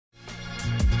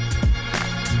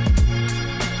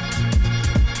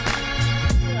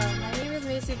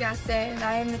Madison, and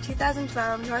I am the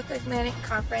 2012 North Atlantic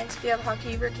Conference Field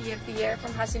Hockey Rookie of the Year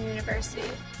from Hudson University.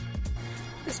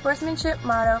 The sportsmanship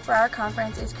motto for our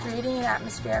conference is creating an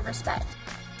atmosphere of respect.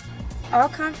 All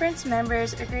conference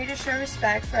members agree to show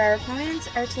respect for our opponents,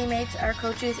 our teammates, our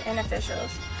coaches, and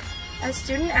officials. As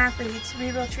student athletes,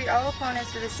 we will treat all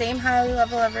opponents with the same high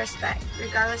level of respect,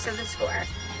 regardless of the score.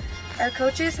 Our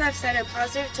coaches have set a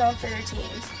positive tone for their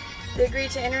teams. They agree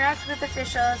to interact with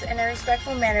officials in a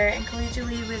respectful manner and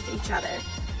collegially with each other.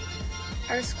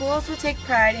 Our schools will take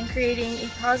pride in creating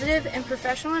a positive and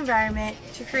professional environment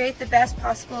to create the best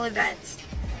possible events.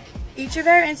 Each of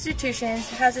our institutions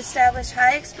has established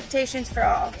high expectations for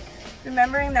all,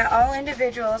 remembering that all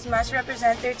individuals must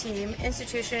represent their team,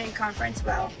 institution, and conference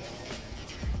well.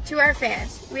 To our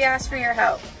fans, we ask for your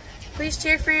help. Please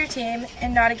cheer for your team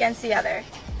and not against the other.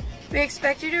 We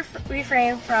expect you to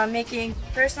refrain from making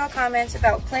personal comments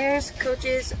about players,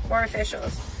 coaches, or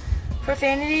officials.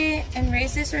 Profanity and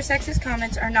racist or sexist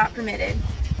comments are not permitted.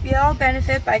 We all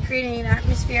benefit by creating an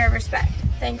atmosphere of respect.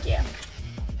 Thank you.